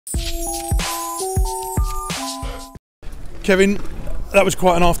Kevin, that was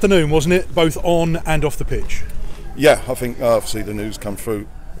quite an afternoon, wasn't it? Both on and off the pitch. Yeah, I think obviously the news come through,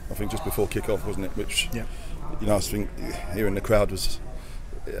 I think just before kick-off, wasn't it? Which, yeah. You know, I think hearing the crowd was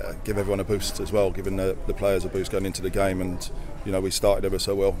give everyone a boost as well, giving the players a boost going into the game. And, you know, we started ever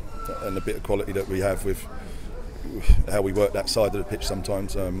so well, and the bit of quality that we have with how we work that side of the pitch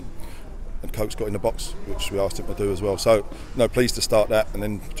sometimes. And Coates got in the box, which we asked him to do as well. So, no, pleased to start that, and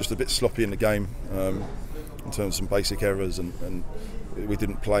then just a bit sloppy in the game in terms of some basic errors, and we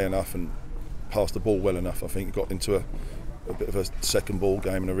didn't play enough and pass the ball well enough. I think it got into a bit of a second ball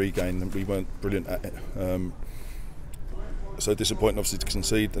game and a regain, and we weren't brilliant at it. So disappointing, obviously, to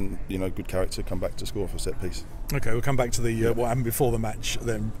concede, and you know, good character come back to score for a set piece. Okay, we'll come back to the what happened before the match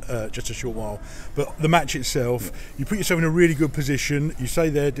then, just a short while. But the match itself, you put yourself in a really good position. You say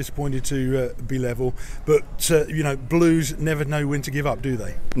they're disappointed to be level, but you know, Blues never know when to give up, do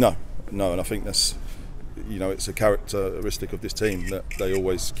they? No, and I think that's, you know, it's a characteristic of this team that they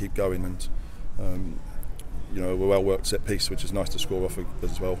always keep going, and you know, we're well worked set piece, which is nice to score off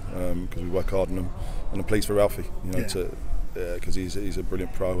as well, because we work hard on them. And I'm pleased for Ralphie, you know, because he's a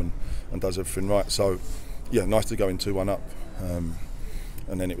brilliant pro and does everything right. So yeah, nice to go in 2-1 up,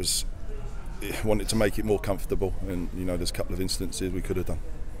 and then wanted to make it more comfortable, and you know, there's a couple of instances we could have done.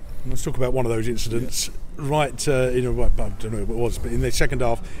 Let's talk about one of those incidents. Yeah. Right, I don't know what it was, but in the second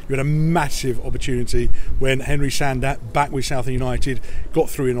half, you had a massive opportunity when Henry Sandat, back with Southend United, got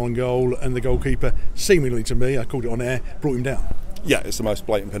through in on goal, and the goalkeeper, seemingly to me, I called it on air, brought him down. Yeah, it's the most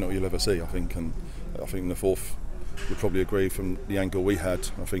blatant penalty you'll ever see, I think, and I think in the fourth, would probably agree from the angle we had.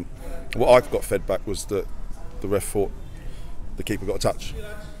 I think what I've got fed back was that the ref thought the keeper got a touch.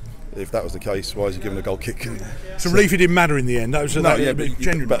 If that was the case, why is he giving a goal kick? It's a relief it didn't matter in the end. That was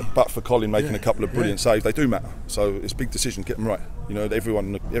but for Colin making a couple of brilliant saves, they do matter. So it's a big decision to get them right. You know,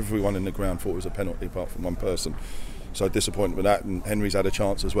 everyone in the ground thought it was a penalty, apart from one person. So disappointed with that. And Henry's had a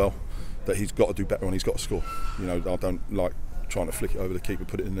chance as well that he's got to do better on. He's got to score. You know, I don't like trying to flick it over the keeper,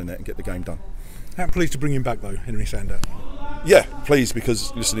 put it in the net, and get the game done. How pleased to bring him back though, Henry Sandat? Yeah, pleased,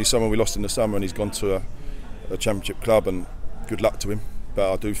 because listen, he's someone we lost in the summer, and he's gone to a championship club, and good luck to him.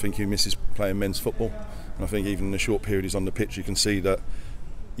 But I do think he misses playing men's football, and I think even in the short period he's on the pitch, you can see that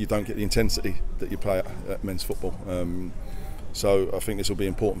you don't get the intensity that you play at men's football. So I think this will be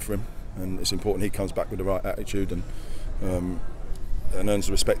important for him, and it's important he comes back with the right attitude and earns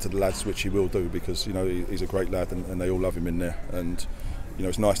the respect of the lads, which he will do, because you know he's a great lad, and they all love him in there. And you know,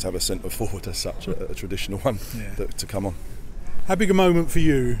 it's nice to have a centre forward as such, a traditional one, to come on. How big a moment for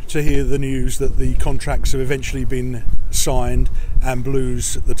you to hear the news that the contracts have eventually been signed and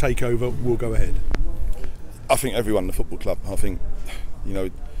Blues, the takeover, will go ahead? I think everyone in the football club. I think, you know,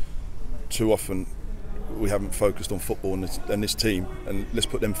 too often we haven't focused on football and this team, and let's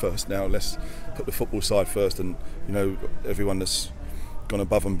put them first now. Let's put the football side first, and you know, everyone that's gone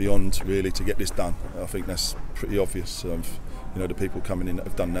above and beyond really to get this done. I think that's pretty obvious. You know, the people coming in that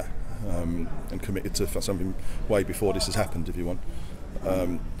have done that. And committed to something way before this has happened, if you want.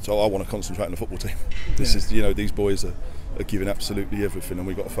 So I want to concentrate on the football team. This is, you know, these boys are giving absolutely everything, and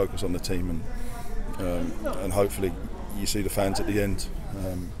we've got to focus on the team, and hopefully you see the fans at the end,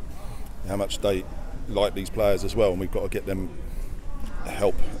 how much they like these players as well, and we've got to get them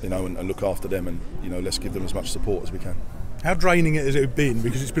help, you know, and look after them, and you know, let's give them as much support as we can. How draining has it been,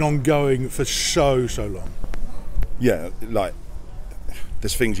 because it's been ongoing for so long? Yeah, like,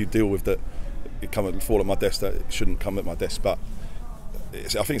 there's things you deal with that come and fall at my desk that shouldn't come at my desk, but I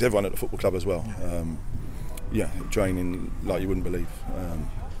think it's everyone at the football club as well. Draining like you wouldn't believe.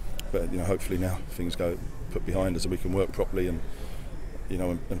 But you know, hopefully now things go put behind us and we can work properly, and you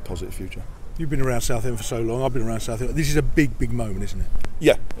know, and positive future. You've been around Southend for so long. I've been around Southend. This is a big moment, isn't it?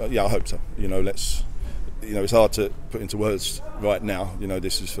 Yeah, I hope so. You know, it's hard to put into words right now. You know,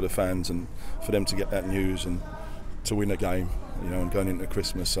 this is for the fans and for them to get that news and to win a game. You know, and going into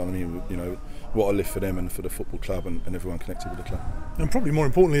Christmas, I mean, you know, what a lift for them and for the football club and everyone connected with the club. And probably more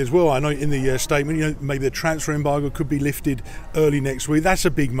importantly as well, I know in the statement, you know, maybe the transfer embargo could be lifted early next week. That's a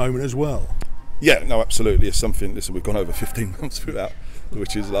big moment as well. Yeah, no, absolutely. It's something, listen, we've gone over 15 months without,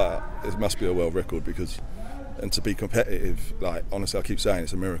 which is like, it must be a world record, because, and to be competitive, like, honestly, I keep saying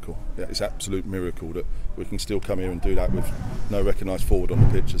it's a miracle. Yeah, it's an absolute miracle that we can still come here and do that with no recognised forward on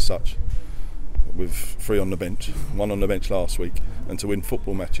the pitch as such. With 3 on the bench, 1 on the bench last week, and to win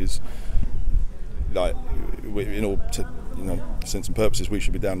football matches, like, in all sense and purposes, we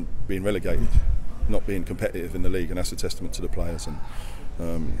should be down being relegated, not being competitive in the league, and that's a testament to the players, and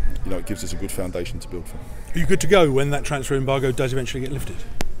you know, it gives us a good foundation to build from. Are you good to go when that transfer embargo does eventually get lifted?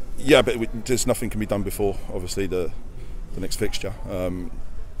 Yeah, but there's nothing can be done before, obviously, the next fixture.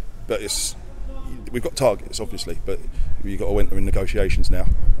 But it's, we've got targets, obviously, but you've got to enter in negotiations now,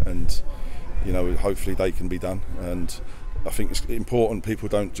 and hopefully they can be done. And I think it's important people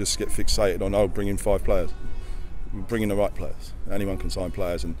don't just get fixated on bringing 5 players. Bringing the right players. Anyone can sign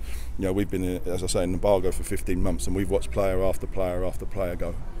players, and we've been, as I say, in embargo for 15 months, and we've watched player after player after player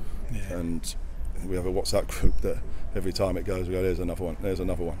go. Yeah. And we have a WhatsApp group that every time it goes, we go, there's another one, there's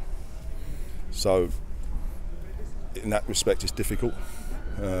another one. So in that respect, it's difficult.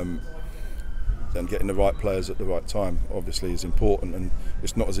 And getting the right players at the right time obviously is important, and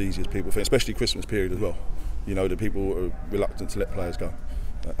it's not as easy as people think, especially Christmas period as well. The people are reluctant to let players go,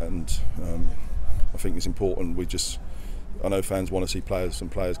 and I think it's important. I know fans want to see players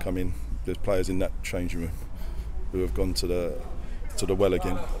come in. There's players in that changing room who have gone to the well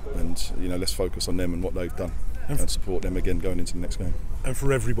again, and let's focus on them and what they've done and support them again going into the next game. And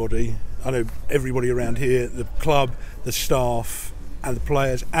for everybody, I know everybody around here, the club, the staff, and the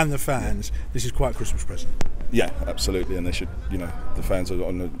players and the fans, this is quite a Christmas present. Yeah, absolutely, and they should. The fans are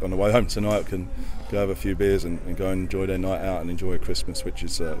on the way home tonight can go have a few beers and go and enjoy their night out and enjoy Christmas, which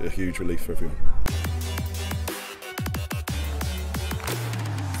is a huge relief for everyone.